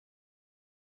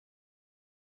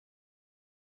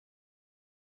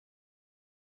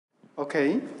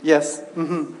Okay, yes.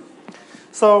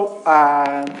 So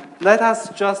let us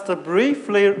just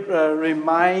briefly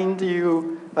remind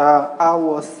you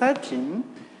our setting.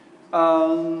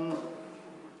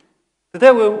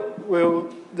 There will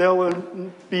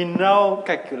be no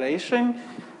calculation,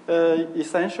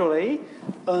 essentially.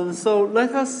 So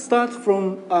let us start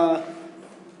from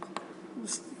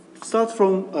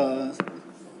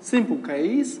simple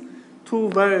case, two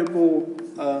variable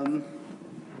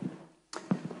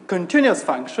continuous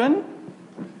function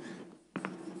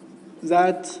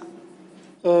that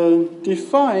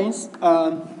defines.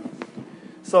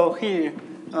 So here,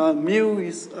 mu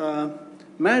is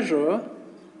measure.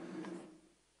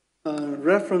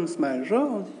 Reference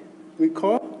measure, we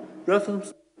call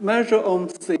reference measure on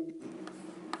C.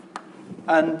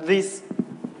 And this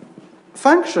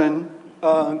function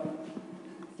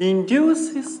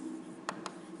induces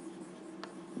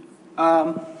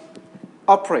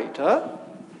operator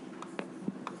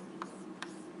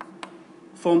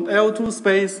from L2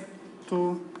 space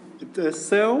to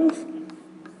itself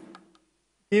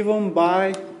given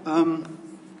by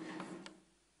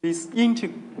this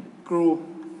integral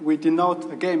we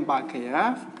denote again by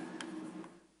Kf,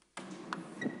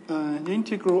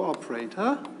 integral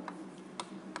operator,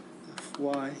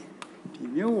 Fy d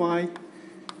mu y.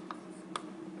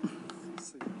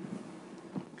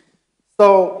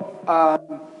 So,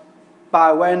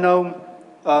 by well-known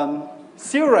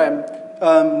theorem,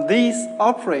 this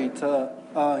operator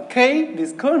K,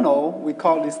 this kernel, we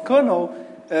call this kernel,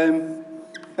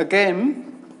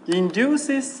 again,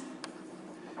 induces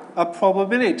a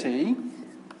probability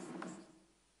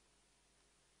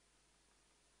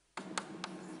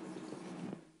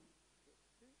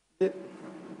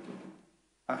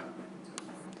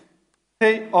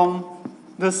on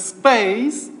the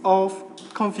space of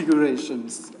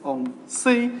configurations on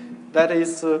C, that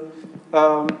is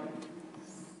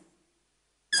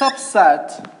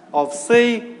subset of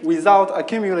C without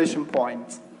accumulation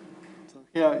points. So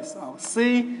here is our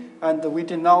C, and we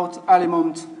denote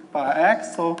element by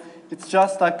X, so it's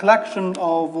just a collection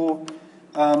of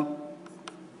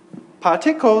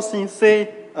particles in C.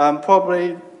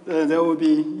 Probably there will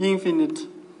be infinite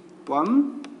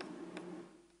one.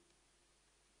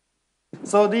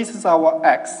 So this is our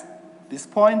X. These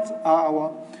points are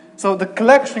our, so the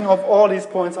collection of all these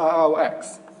points are our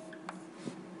X.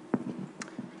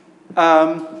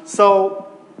 So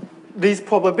this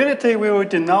probability we will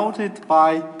denote it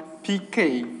by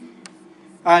Pk.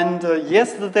 And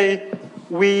yesterday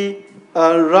we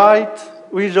wrote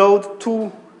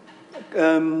two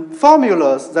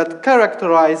formulas that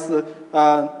characterize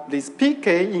this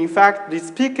Pk. In fact, this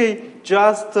Pk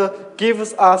just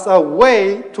gives us a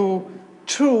way to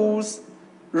choose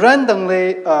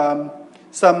randomly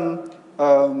some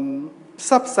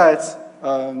subsets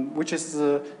which is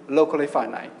locally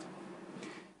finite.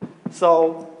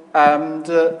 So, and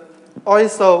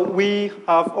also we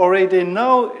have already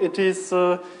know it is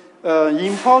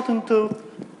important to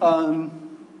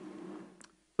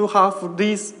have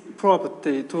this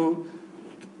property, to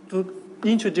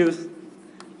introduce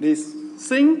this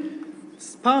thing,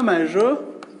 parameters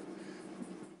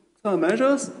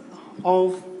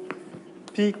of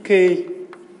Pk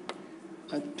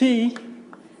at P.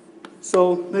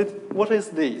 So what is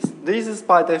this? This is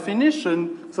by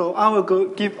definition. So I will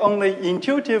give only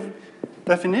intuitive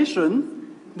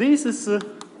definition. This is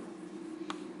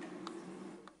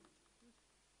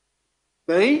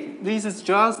this is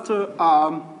just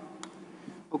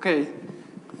okay.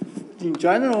 In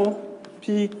general,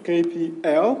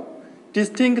 PKPL,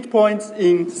 distinct points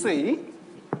in C.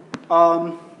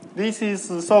 This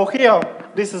is, so here,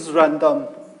 this is random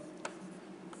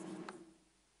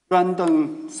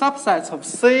subsets of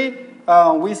C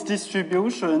with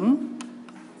distribution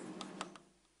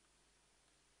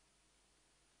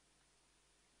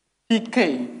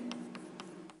Pk.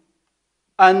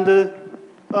 And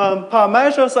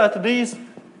parameters at this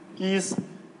is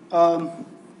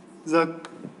the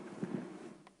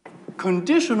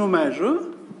conditional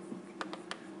measure,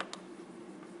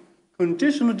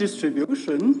 conditional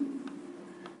distribution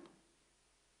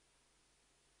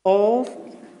of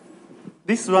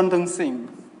this random thing,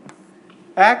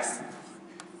 X,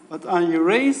 but I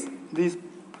erase these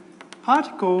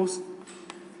particles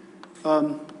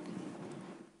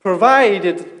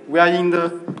provided we are in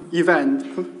the event.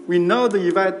 We know the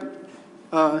event,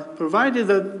 provided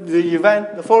that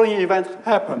the following event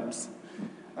happens.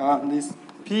 This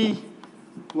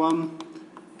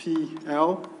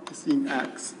P1PL is in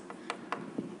X.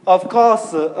 Of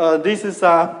course, this is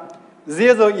a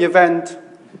zero event,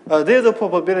 zero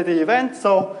probability event,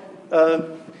 so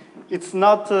it's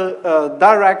not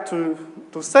direct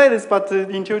to say this, but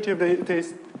intuitively it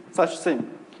is such thing.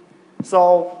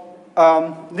 So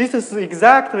this is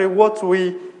exactly what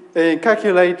we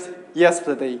calculate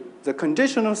yesterday. The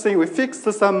conditional thing, we fixed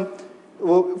some,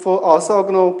 for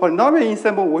orthogonal polynomial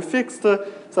ensemble, we fixed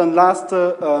some last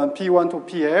P1 to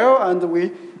PL, and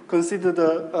we considered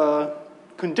the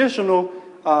conditional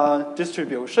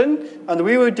distribution, and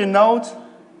we will denote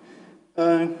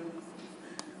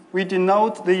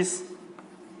this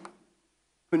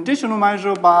conditional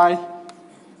measure by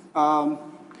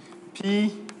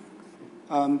P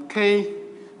K.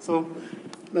 So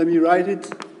let me write it.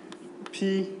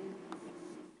 P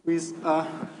with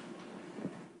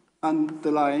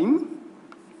underline.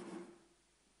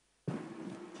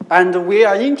 And we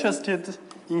are interested,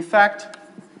 in fact,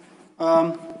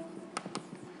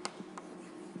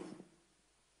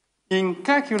 in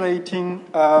calculating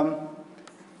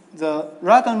the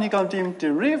Radon-Nikodym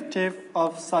derivative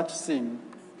of such thing.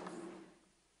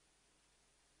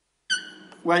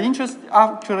 We're interested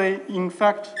actually, in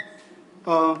fact,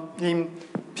 in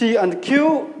P and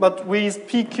Q, but with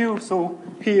PQ. So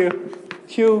here,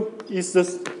 Q is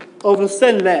of the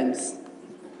same length.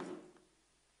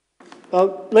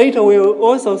 Later, we will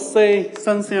also say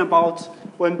something about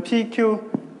when PQ,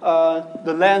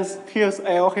 the length here's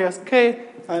L, here's K,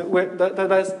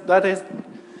 that is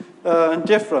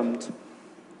different.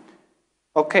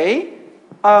 Okay.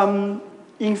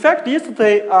 In fact,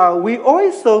 yesterday we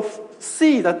also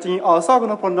see that in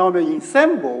orthogonal polynomial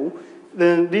ensemble,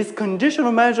 then this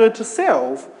conditional measure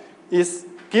itself is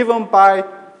given by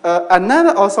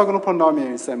another orthogonal polynomial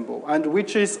ensemble, and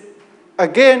which is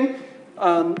again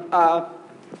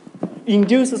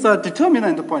induces a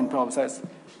determinant point process,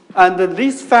 and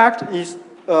this fact is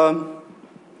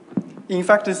in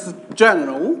fact is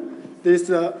general. There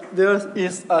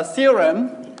is a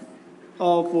theorem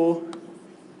of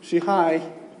Shihai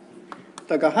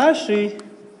Takahashi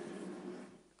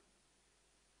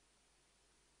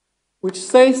which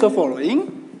says the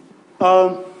following.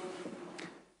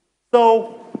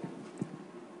 So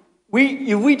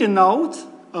if we denote,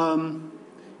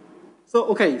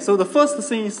 so the first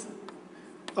thing is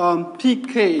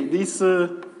PK, this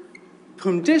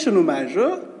conditional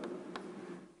measure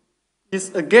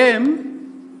is again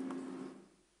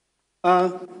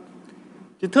a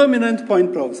determinant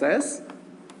point process,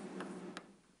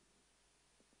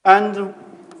 and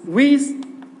with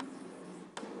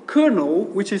kernel,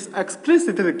 which is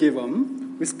explicitly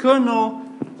given, with kernel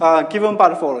given by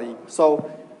the following. So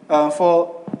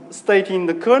for stating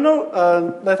the kernel,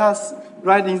 let us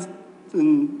write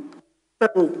in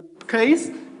several cases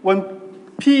when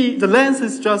P, the length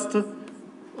is just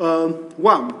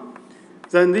 1.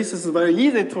 Then this is very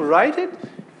easy to write it.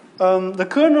 The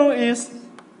kernel is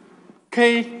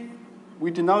K,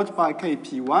 we denote by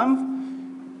KP1,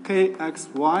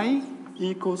 KXY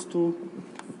equals to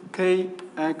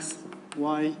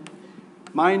KXY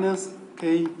minus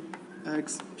KXP1,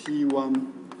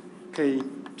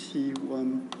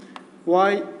 KP1,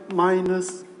 Y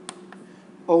minus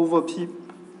over P1,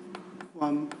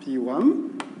 P1.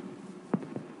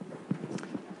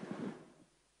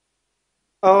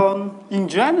 In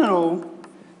general,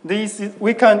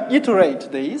 we can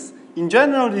iterate this. In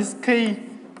general, this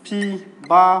KP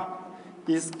bar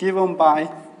is given by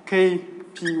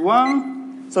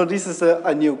KP1. So this is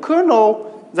a new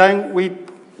kernel. Then we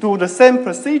do the same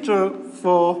procedure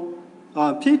for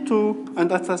P2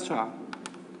 and etc.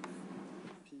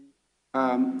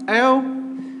 L,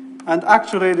 and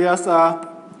actually there's a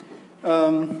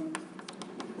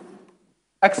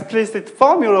explicit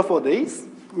formula for this,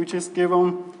 which is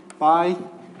given by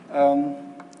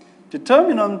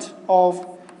determinant of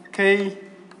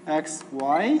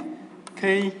KXY,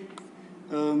 K.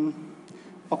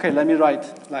 Okay, let me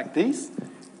write like this.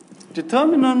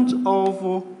 Determinant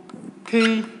of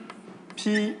KPIPJ.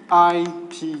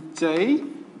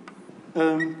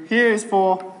 Here is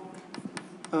for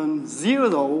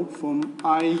 0 from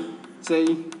ij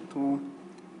to,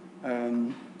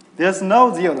 there's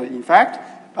no 0 in fact.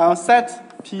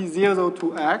 Set P0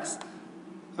 to X,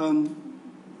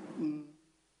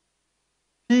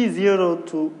 P0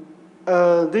 to,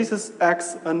 this is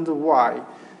X and Y.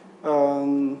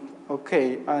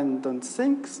 Okay, I don't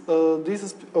think this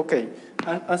is, okay,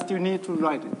 I still need to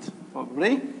write it,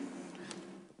 probably.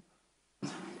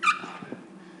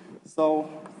 So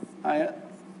I'm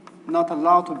not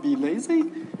allowed to be lazy.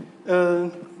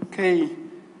 K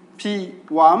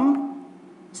P1,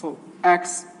 so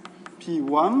X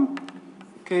P1,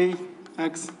 K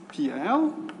X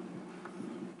PL.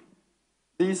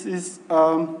 This is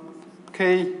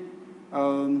K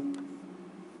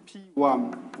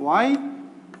P1Y,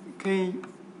 K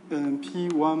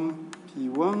P1,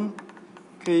 P1,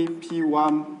 K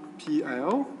P1,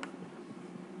 PL,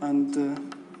 and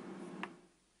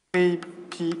K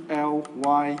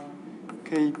PLY,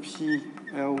 K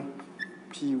PL,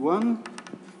 P1,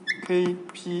 K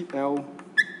PL,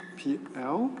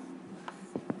 PL,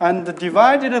 and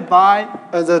divided by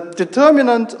the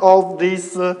determinant of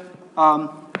this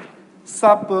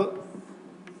sub-matrix.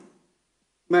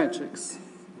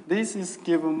 This is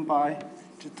given by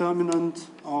determinant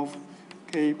of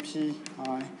KP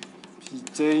I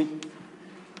Pj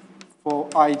for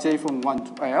ij from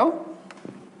 1 to L.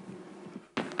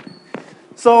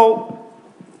 So,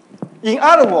 in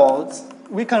other words,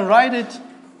 we can write it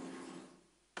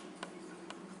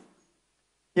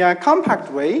in a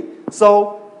compact way.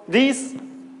 So, this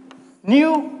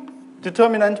new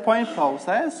determinant point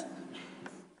process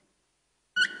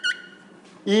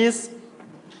is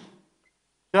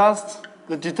just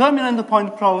the determinant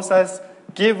point process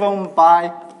given by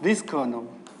this kernel.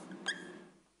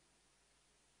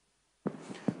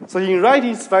 So in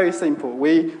writing, it's very simple.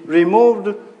 We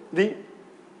removed the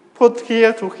put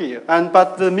here to here,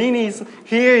 but the meaning is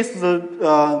here is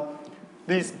the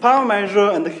this power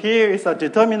measure, and here is a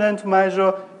determinant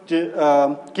measure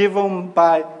given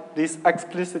by this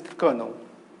explicit kernel.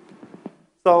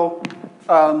 So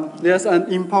there's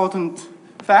an important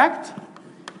fact,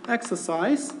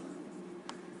 exercise.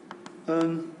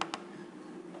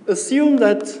 Assume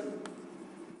that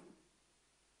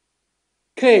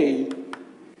K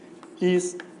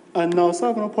is an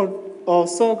orthogonal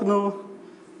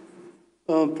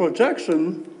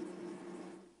projection,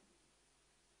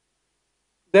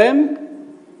 then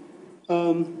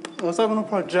orthogonal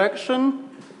projection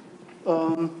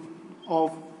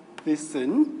of this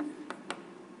thing,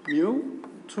 mu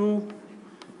to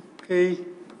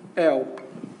KL.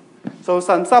 So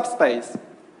some subspace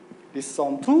is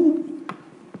on 2.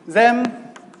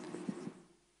 Then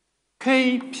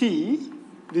KP,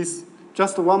 this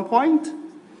just 1 point.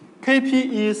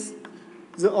 KP is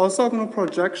the orthogonal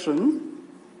projection,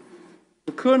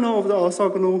 the kernel of the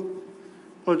orthogonal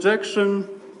projection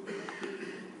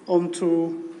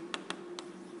onto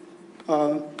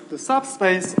the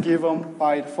subspace given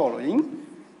by the following: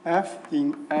 F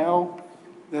in L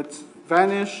that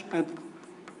vanish at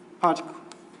particle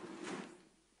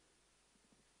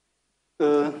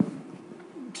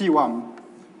P1.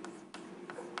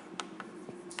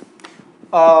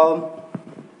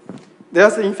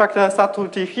 There's in fact a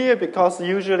subtlety here, because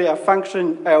usually a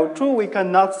function L2 we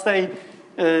cannot say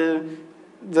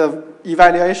the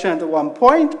evaluation at 1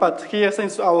 point, but here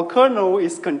since our kernel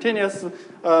is continuous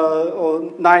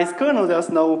or nice kernel, there's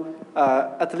no,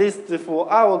 at least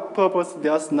for our purpose,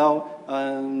 there's no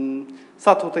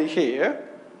subtlety here.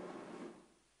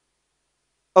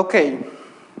 Okay.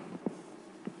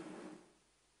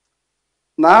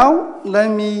 Now let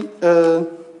me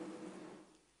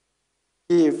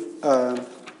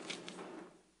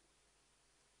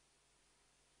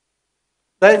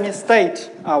let me state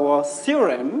our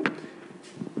theorem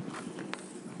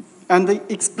and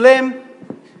explain,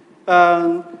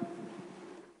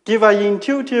 give an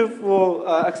intuitive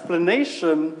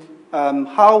explanation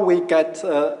how we get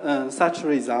such a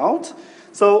result.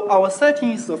 So our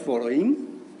setting is the following.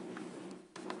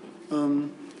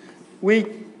 We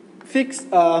fix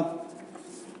a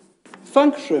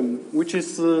function which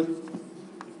is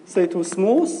say too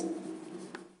smooth,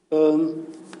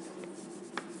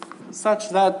 such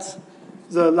that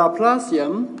the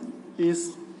Laplacian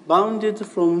is bounded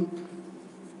from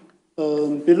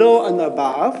below and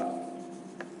above.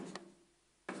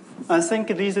 I think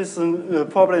this is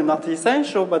probably not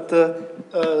essential, but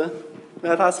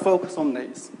let us focus on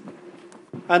this.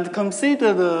 And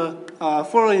consider the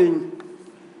following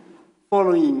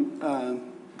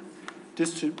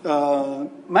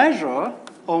measure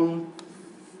on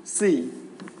C,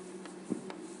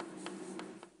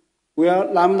 where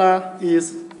lambda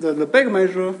is the big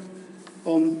measure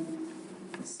on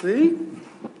C.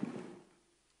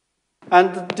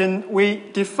 And then we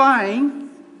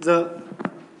define the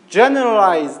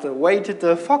generalized weighted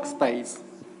Fock space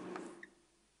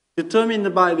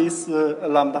determined by this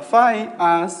lambda phi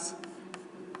as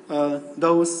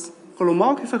those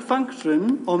holomorphic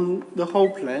function on the whole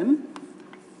plane,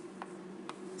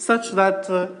 such that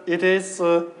it is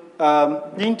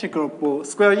integrable,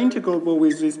 square integrable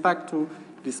with respect to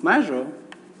this measure.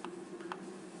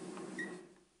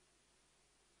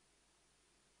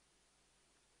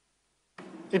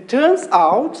 It turns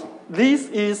out this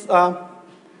is a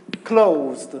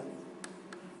closed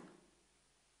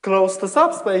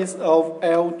subspace of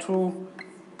L2CD.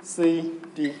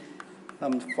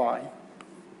 lambda phi.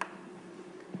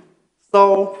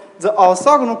 So the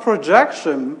orthogonal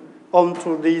projection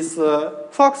onto this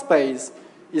Fock space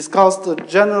is called the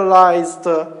generalized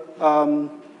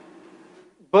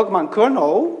Bergman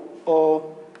kernel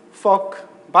or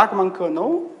Fock-Bachmann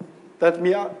kernel that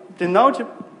we are denoted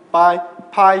by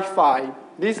pi phi.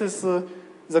 This is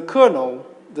the kernel,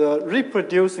 the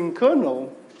reproducing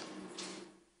kernel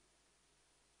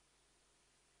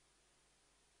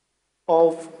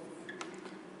of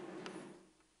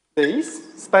this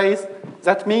space.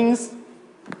 That means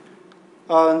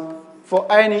for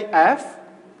any f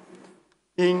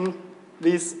in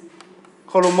this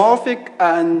holomorphic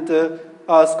and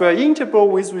square integral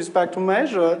with respect to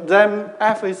measure, then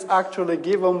f is actually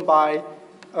given by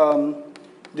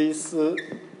this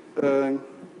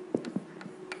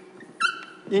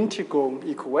integral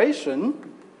equation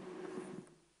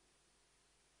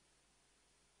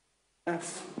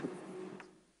f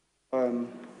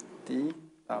d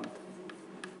lambda.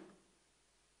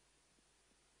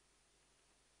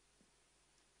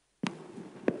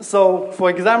 So, for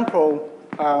example,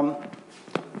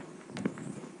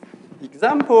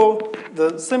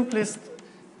 the simplest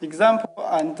example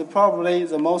and probably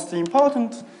the most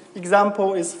important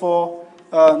example is for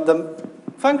the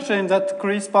function that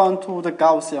corresponds to the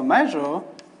Gaussian measure.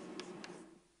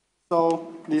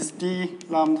 So this d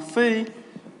lambda phi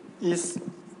is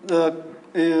the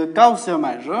Gaussian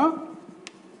measure,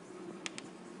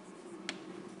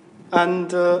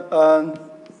 and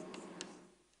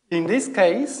in this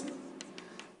case,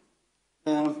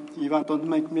 if I don't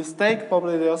make a mistake,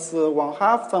 probably there's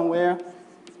 1/2 somewhere.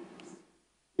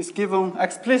 It's given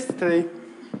explicitly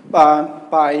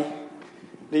by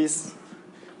this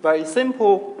very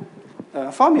simple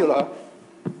formula.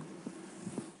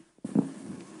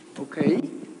 Okay.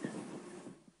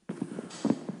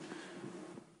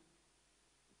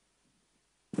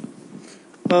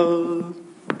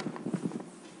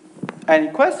 Any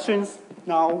questions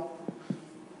now?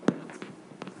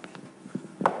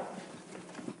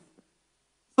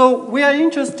 So we are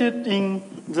interested in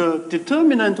the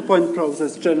determinant point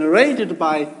process generated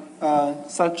by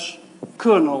such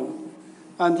kernel.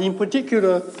 And in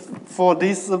particular, for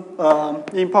this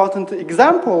important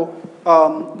example,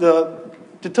 the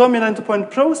determinant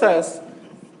point process,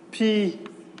 P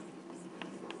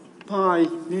pi,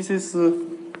 this is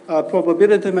a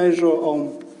probability measure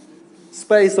on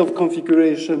space of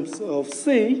configurations of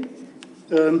C.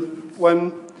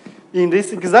 When in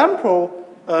this example,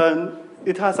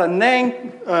 it has a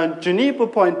named Geneva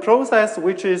point process,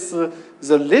 which is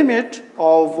the limit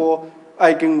of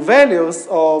eigenvalues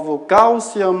of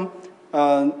Gaussian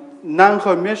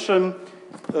non-Hermitian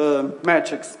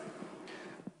matrix.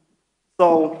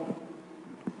 So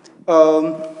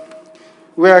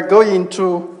we are going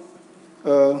to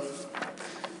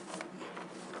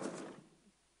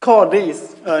call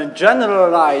this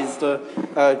generalized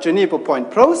Geneva point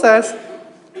process,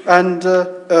 and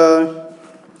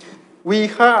we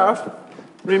have,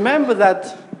 remember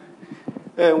that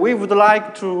we would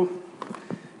like to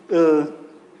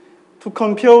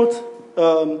compute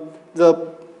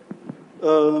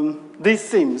these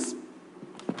themes.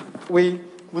 We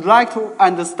would like to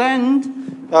understand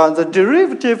the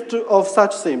derivative of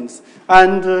such themes.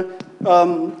 And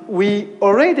we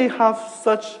already have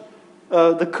such,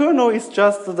 the kernel is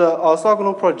just the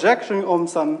orthogonal projection on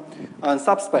some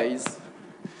subspace.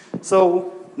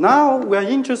 So now we are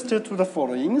interested to the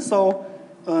following. So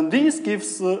this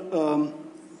gives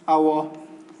our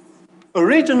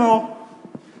original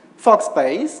Fock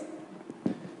space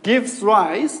gives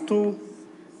rise to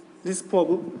this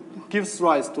problem, gives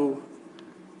rise to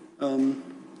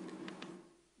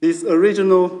this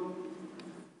original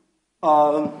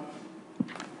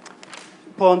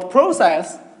point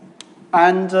process,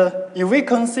 and if we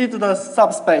consider the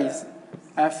subspace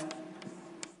F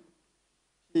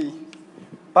P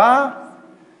bar,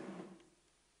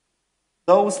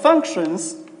 those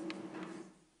functions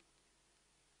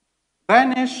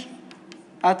vanish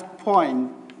at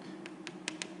point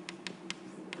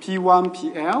P1,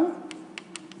 PL.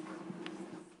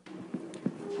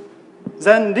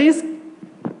 Then this,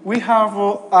 we have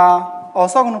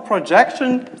orthogonal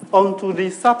projection onto the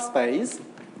subspace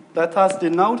that is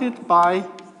denoted by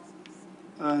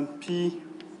P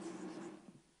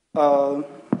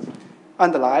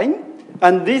underline.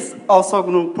 And this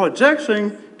orthogonal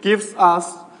projection gives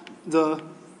us the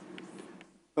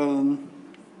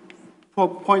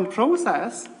point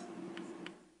process.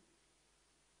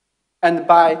 And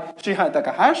by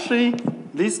Shiha-Takahashi,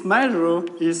 this measure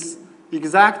is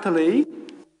exactly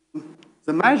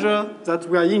the measure that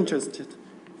we are interested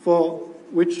for,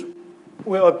 which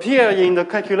will appear in the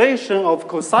calculation of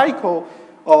cocycle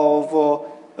of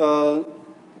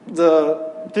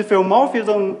the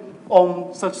diffeomorphism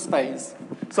on such space.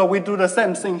 So we do the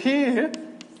same thing here.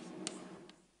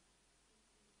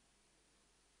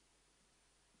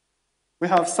 We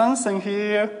have something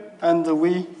here, and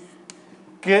we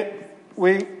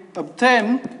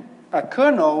obtain a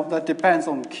kernel that depends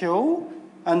on Q,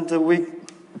 and we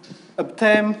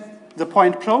obtain the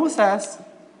point process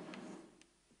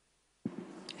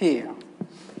here,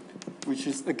 which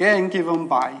is again given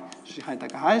by Shihai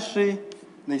Takahashi,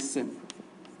 Nissim.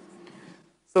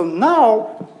 So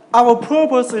now our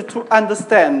purpose is to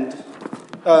understand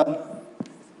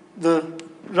the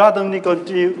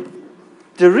Radon-Nikodym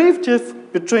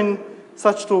derivative between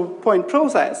such two point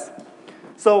process.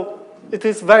 So it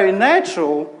is very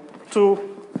natural to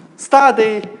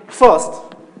study first.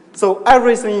 So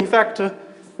everything, in fact,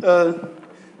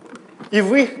 if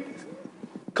we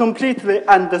completely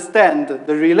understand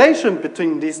the relation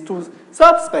between these two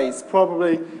subspaces,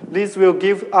 probably this will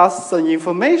give us some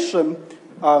information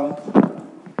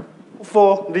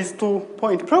for this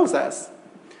two-point process.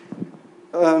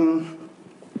 And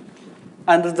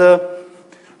the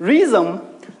reason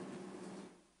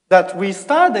that we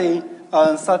study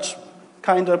such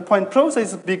kind of point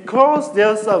process is because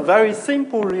there's a very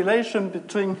simple relation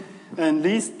between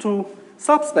these two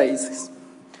subspaces.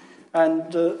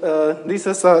 And this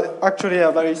is actually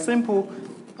a very simple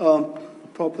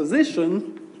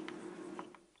proposition,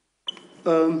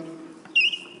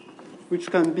 which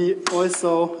can be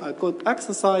also a good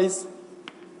exercise,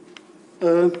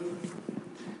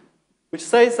 which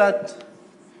says that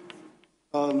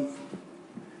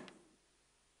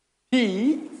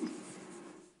P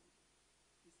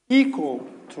equal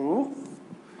to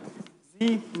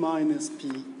Z minus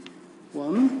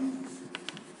P1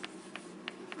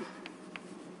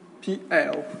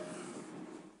 PL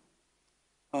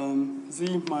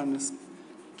Z minus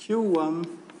Q1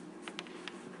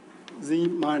 Z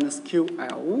minus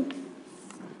QL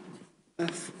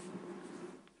F.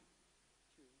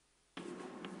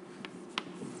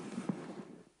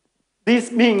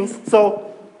 This means,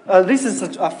 so this is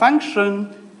a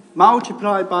function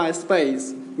multiplied by a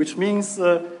space, which means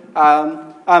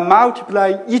I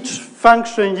multiply each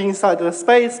function inside the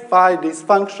space by this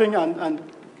function and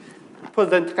put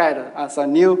them together as a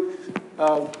new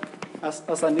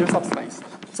as a new subspace.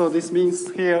 So this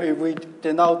means here if we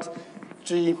denote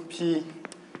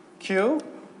GPQ,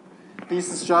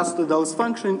 this is just those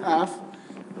function F,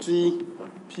 G,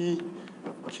 P,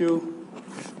 Q,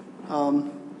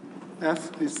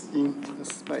 F is in the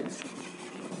space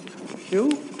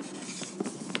Q.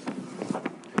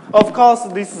 Of course,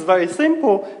 this is very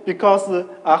simple because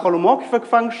a holomorphic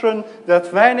function that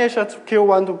vanish at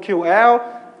Q1 to QL,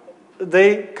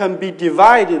 they can be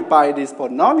divided by this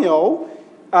polynomial,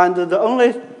 and the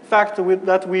only factor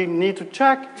that we need to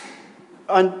check,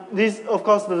 and this, of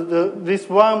course, this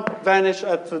one vanish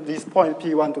at this point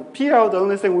P1 to PL. The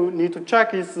only thing we need to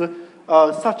check is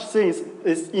such things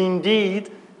is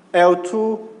indeed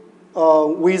L2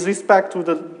 with respect to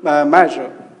the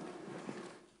measure.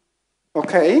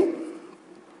 Okay.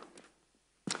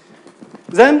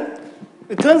 Then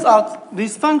it turns out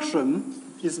this function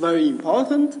is very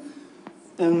important,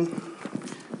 and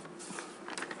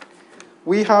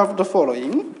we have the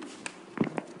following.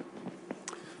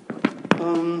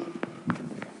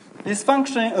 This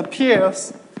function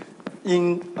appears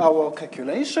in our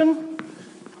calculation.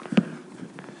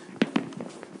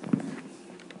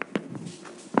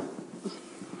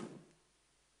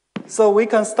 So we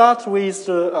can start with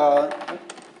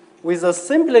the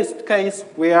simplest case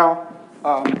where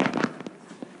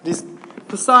this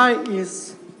psi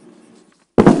is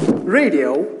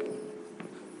radial.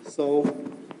 So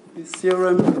this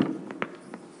theorem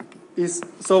is,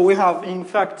 so we have in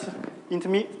fact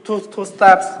two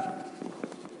steps,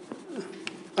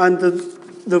 and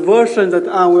the version that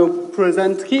I will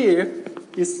present here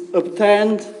is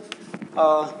obtained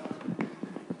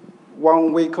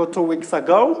 1 week or 2 weeks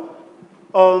ago.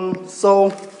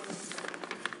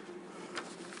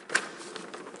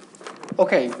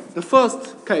 Okay, the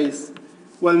first case,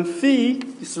 when phi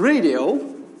is radial,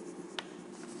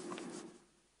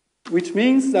 which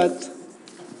means that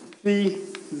phi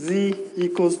z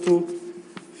equals to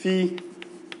phi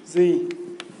z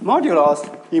modulus.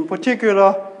 In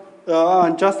particular,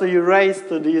 I just erased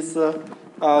this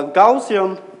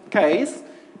Gaussian case.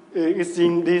 It's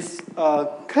in this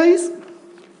case.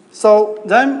 So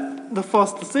then the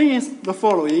first thing is the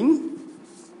following.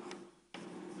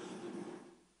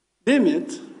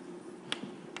 Limit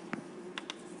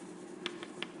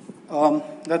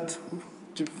that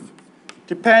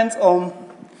depends on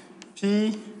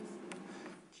P,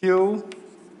 Q.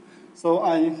 So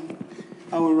I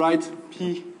will write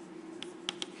P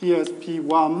here as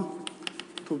P1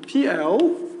 to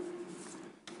PL.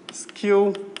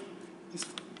 Q is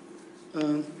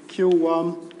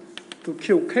Q1 to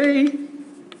QK.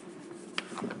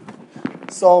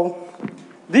 So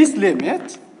this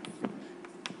limit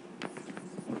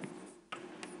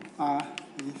are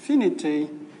infinity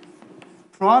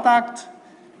product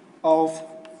of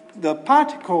the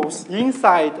particles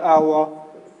inside our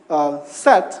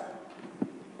set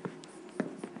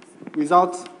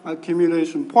without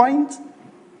accumulation point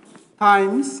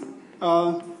times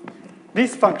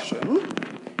this function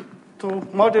to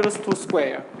modulus 2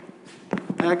 square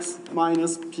x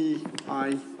minus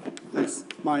pi x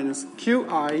minus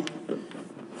qi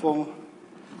for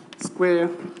square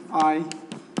I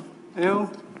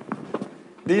L.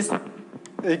 This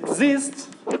exists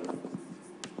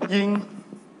in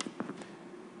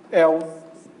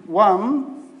L1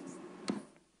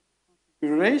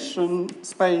 configuration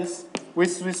space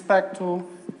with respect to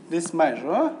this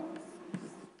measure.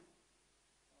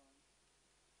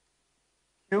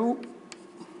 Q.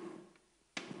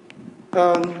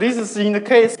 This is in the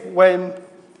case when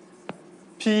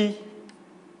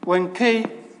K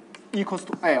equals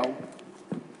to L.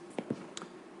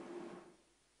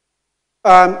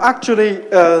 Actually,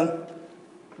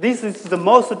 this is the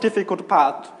most difficult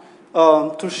part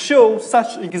to show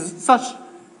such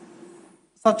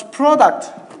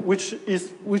product, which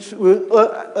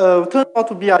will turn out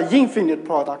to be an infinite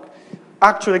product,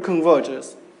 actually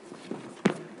converges.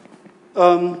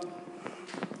 The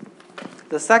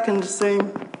second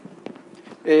thing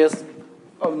is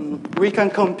we can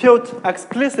compute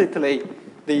explicitly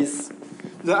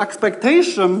the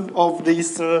expectation of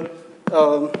this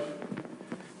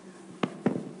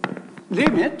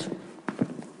limit.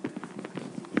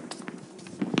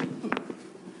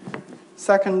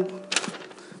 Secondly,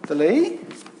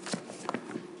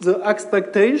 the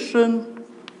expectation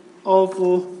of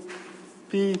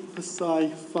P psi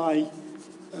phi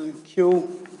Q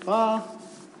bar.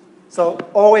 So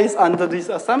always under this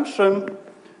assumption,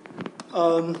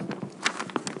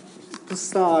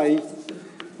 psi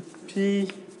P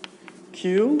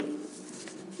Q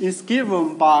is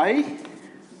given by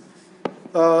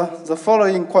the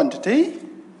following quantity.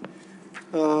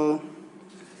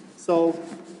 So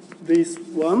this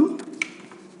one,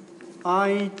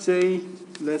 Ij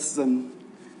less than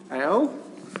L,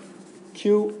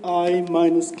 Qi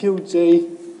minus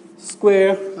Qj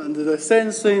square, and the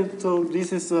same thing. So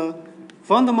this is a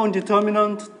fundamental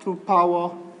determinant to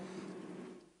power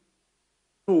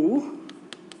 2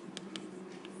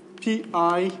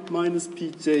 Pi minus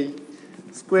Pj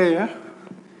square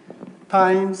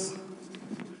times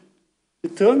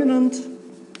determinant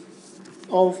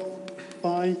of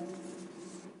Pi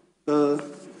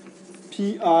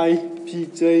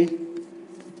Pj.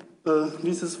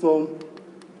 This is from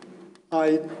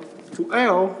I to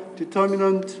L,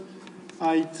 determinant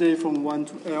Ij from 1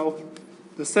 to L.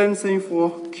 The same thing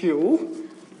for Q.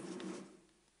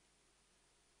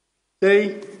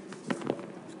 J.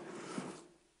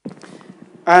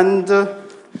 And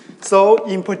so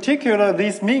in particular,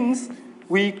 this means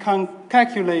we can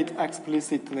calculate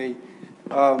explicitly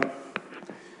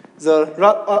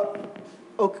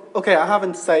okay, I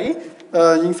haven't said.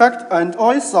 In fact, and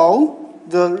also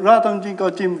the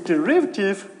Radon-Nikodym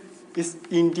derivative is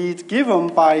indeed given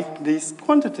by these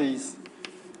quantities.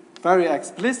 Very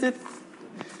explicit.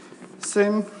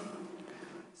 Same.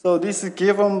 So this is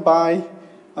given by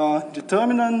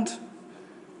determinant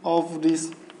of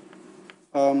this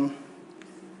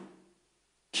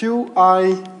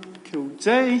Qi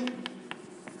Qj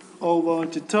over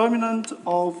determinant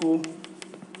of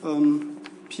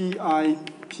Pi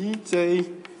Pj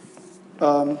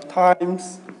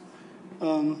times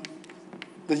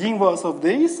the inverse of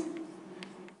this,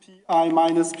 Pi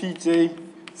minus Pj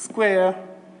square,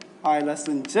 I less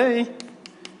than j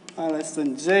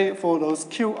for those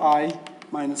Qi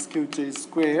minus Qj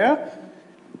square,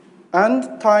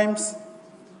 and times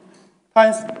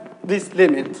this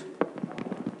limit,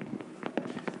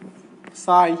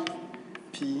 psi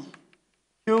p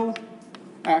q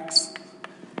x.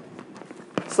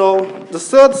 So the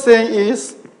third thing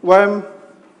is when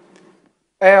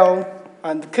L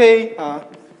and K are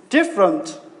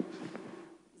different,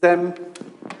 then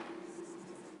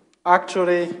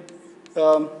actually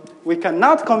we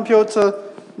cannot compute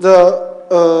the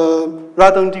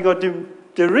Radon-Nikodym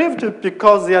derivative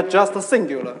because they are just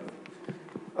singular.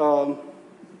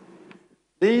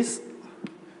 These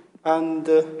and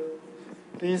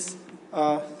these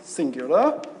are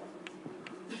singular.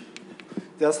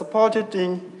 they are supported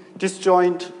in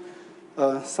disjoint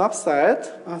subset,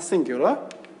 singular.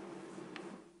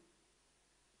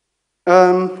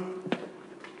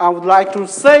 I would like to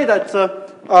say that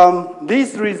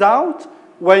this result,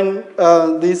 when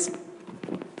this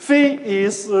phi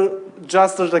is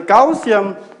just the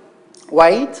Gaussian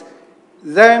weight,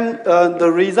 then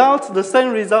the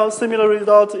same result, similar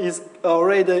result is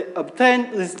already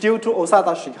obtained, is due to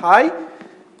Osada-Shikai,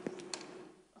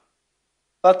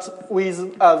 but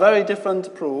with a very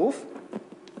different proof.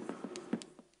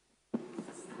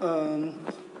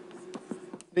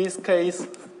 This case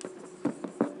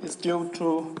is due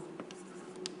to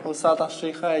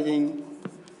Osada-Shikai in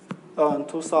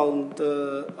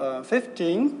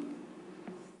 2015.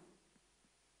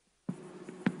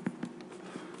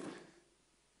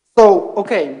 So,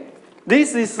 okay,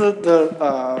 this is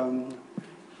the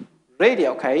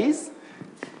radial case.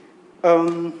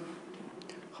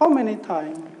 How many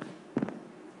times?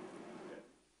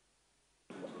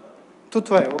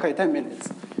 212, okay, 10 minutes.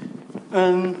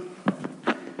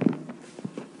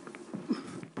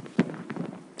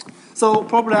 So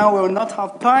probably I will not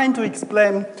have time to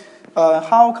explain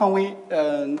how can we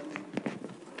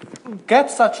get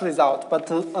such result, but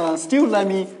still let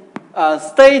me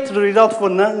state the result for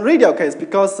non-radial case,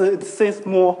 because it seems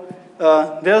more,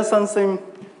 there's something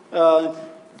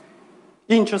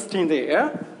interesting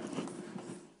there.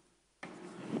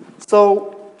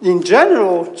 So in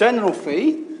general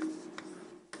phi,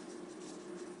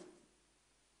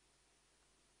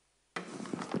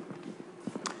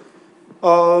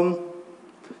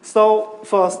 so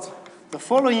first, the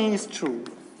following is true.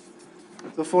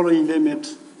 The following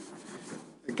limit,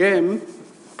 again,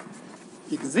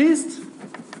 exists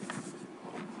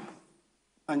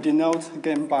and denotes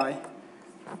again by.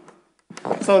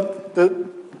 So the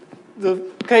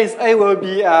case A will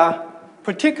be a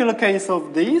particular case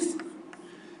of this.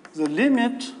 The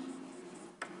limit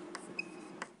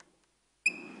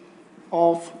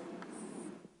of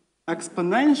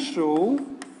exponential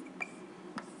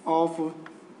of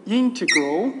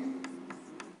integral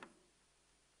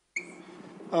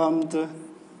and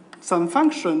some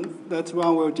function that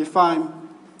one will define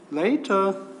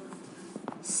later,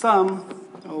 sum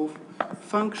of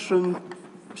function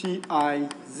piz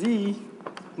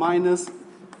minus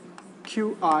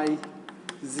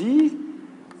qiz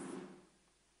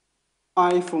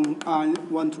I from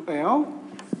I1 to L,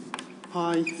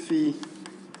 pi phi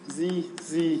z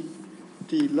z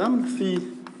d lambda phi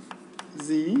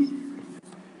z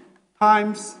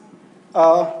times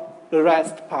the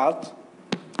rest part.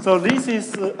 So this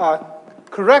is a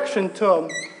correction term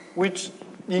which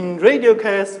in radial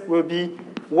case will be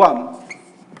 1.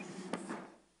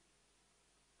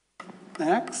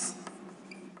 X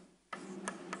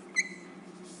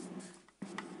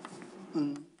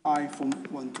I from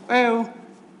 1 to L,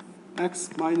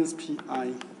 x minus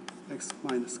pi, x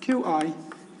minus qi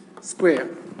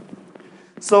squared.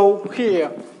 So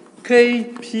here,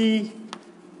 kp,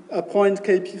 a point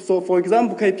kp, so for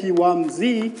example,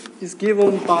 kp1z is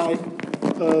given by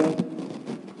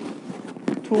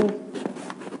two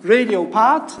radial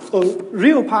part, or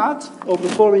real part of the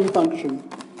following function,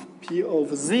 p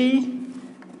of z.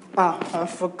 I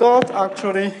forgot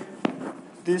actually,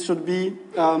 this should be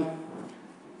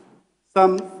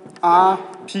some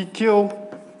RPQ,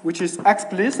 which is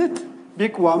explicit,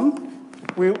 big one.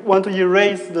 We want to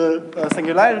erase the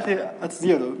singularity at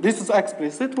 0. This is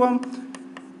explicit one.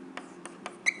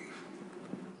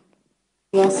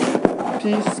 Plus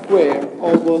p squared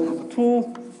over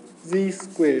 2z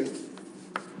squared.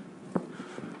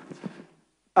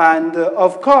 And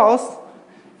of course,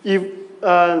 if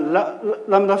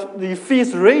lambda, the phi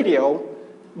is radial,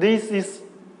 this is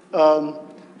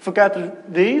forget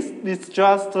this. It's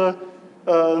just the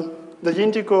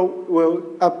integral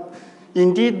will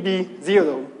indeed be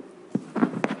 0.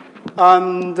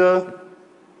 And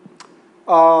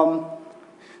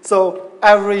so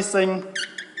everything,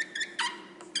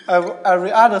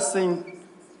 every other thing,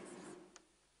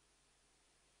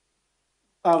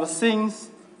 other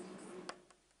things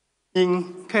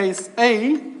in case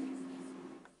A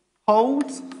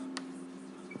holds,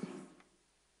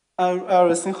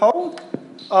 everything holds.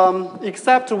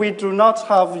 Except we do not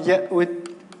have yet,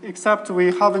 except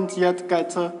we haven't yet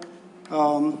get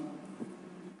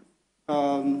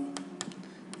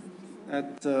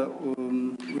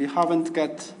we haven't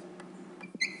get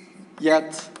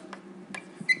yet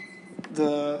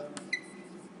the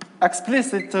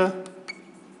explicit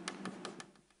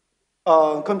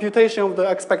computation of the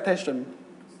expectation.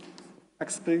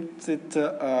 Explicit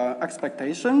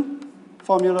expectation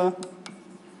formula.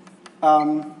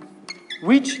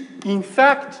 Which in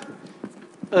fact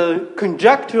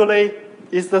conjecturally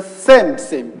is the same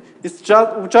thing. It's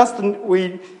just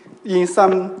we in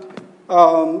some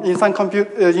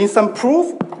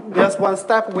proof. There's one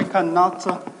step we cannot.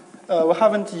 We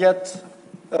haven't yet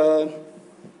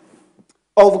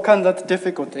overcome that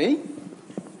difficulty.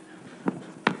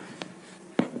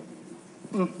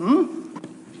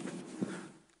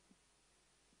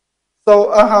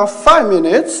 So I have 5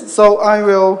 minutes. So I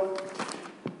will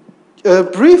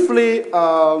briefly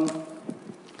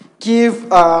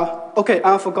give. Okay,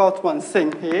 I forgot one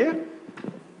thing here.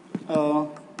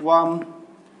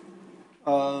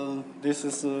 This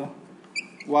is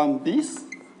one piece.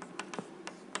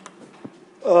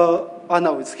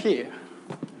 No, it's here.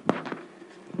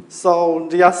 So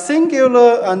they are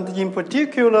singular, and in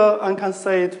particular, I can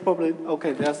say it probably.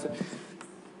 Okay, there's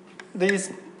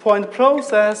this point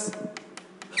process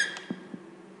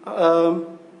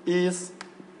is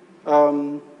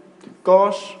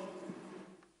gauge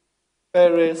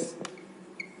varies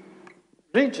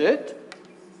rigid.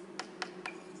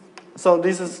 So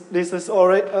this is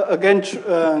already again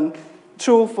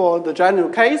true for the general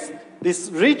case. This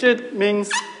rigid means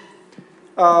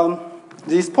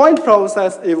this point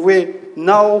process. If we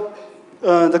know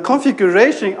the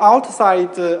configuration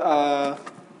outside the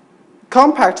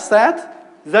compact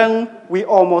set, then we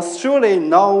almost surely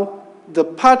know the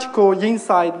particle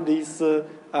inside this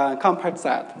compact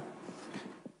set.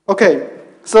 Okay,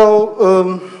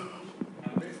 so.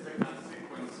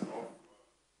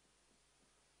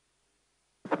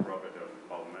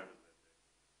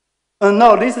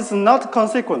 No, this is not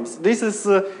consequence. This is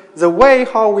the way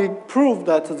how we prove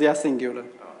that they are singular.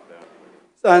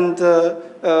 And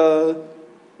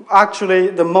actually,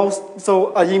 the most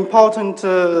important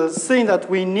thing that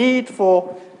we need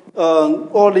for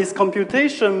all this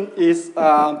computation is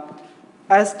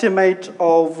estimate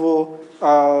of.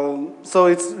 So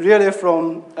it's really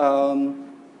from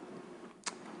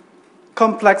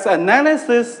complex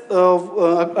analysis of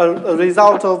a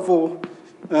result of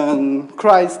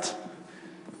Christ's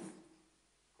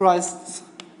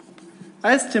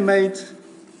estimate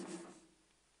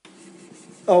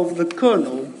of the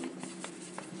kernel,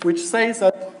 which says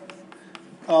that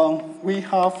we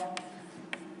have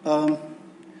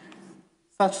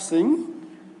such thing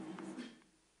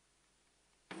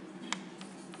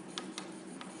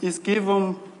is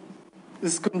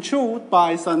controlled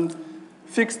by some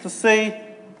fixed C,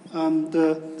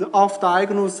 the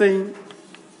off-diagonal thing.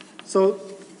 So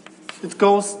it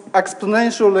goes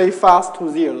exponentially fast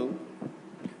to 0.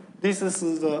 This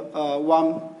is the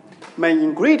one main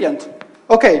ingredient.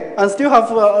 Okay, I still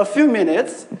have a few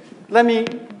minutes. Let me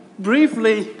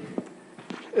briefly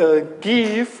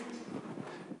give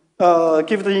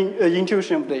the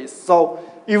intuition of this. So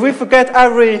if we forget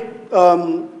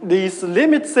these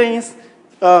limit things,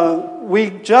 we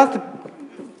just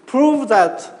prove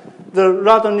that the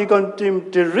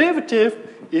Radon-Nikodym derivative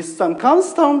is some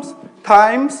constant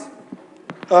times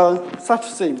such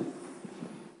thing.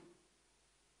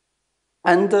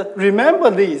 And remember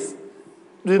this.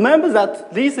 Remember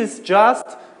that this is just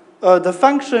the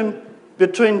function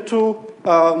between two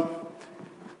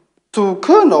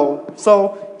kernel.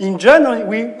 So in general,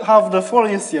 we have the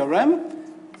following theorem,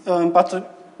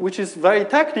 but which is very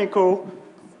technical.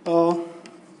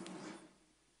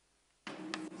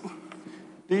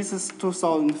 This is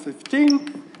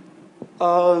 2015.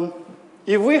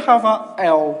 If we have a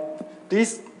L,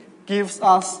 this gives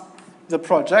us the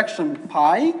projection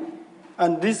pi,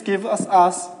 and this gives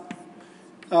us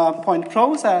point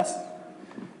process.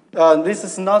 This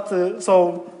is not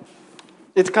so.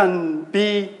 It can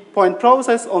be point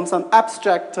process on some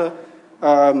abstract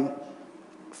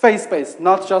phase space,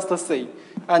 not just a C.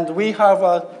 And we have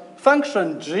a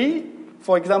function g.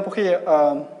 For example, here.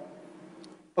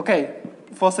 Okay,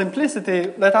 for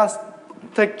simplicity, let us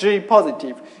take g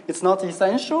positive. It's not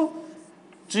essential.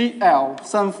 GL,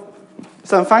 some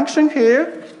function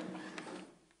here.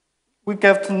 We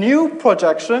get new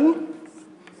projection,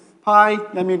 pi,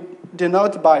 let me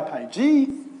denote by pi g,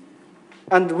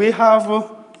 and we have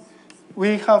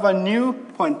a new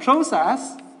point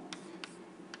process.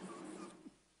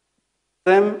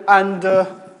 Then and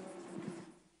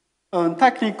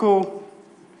technical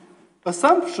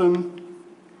assumption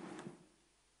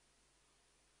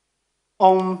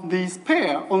on these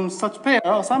pair, on such pair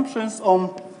assumptions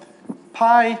on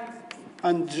pi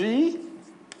and g.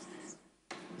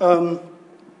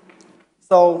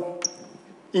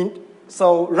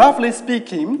 So roughly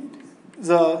speaking,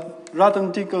 the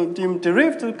Radon-Nikodym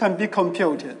derivative can be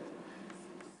computed.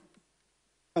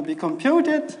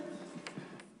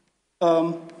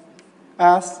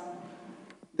 As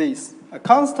this, a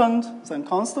constant, then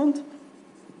constant,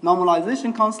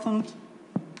 normalization constant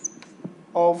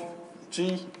of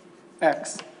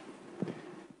Gx.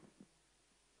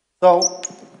 So,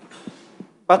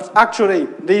 but actually,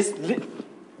 this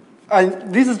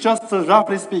is just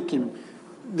roughly speaking.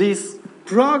 This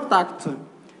product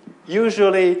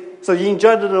usually, so in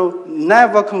general,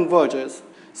 never converges.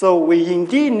 So we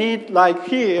indeed need, like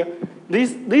here,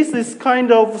 this is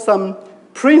kind of some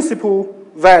principal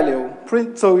value.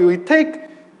 So we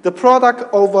take the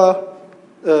product over,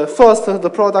 first the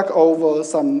product over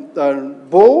some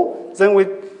ball, then we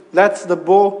let the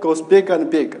ball goes bigger and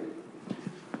bigger.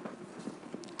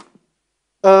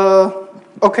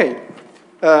 Okay,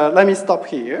 let me stop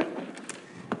here.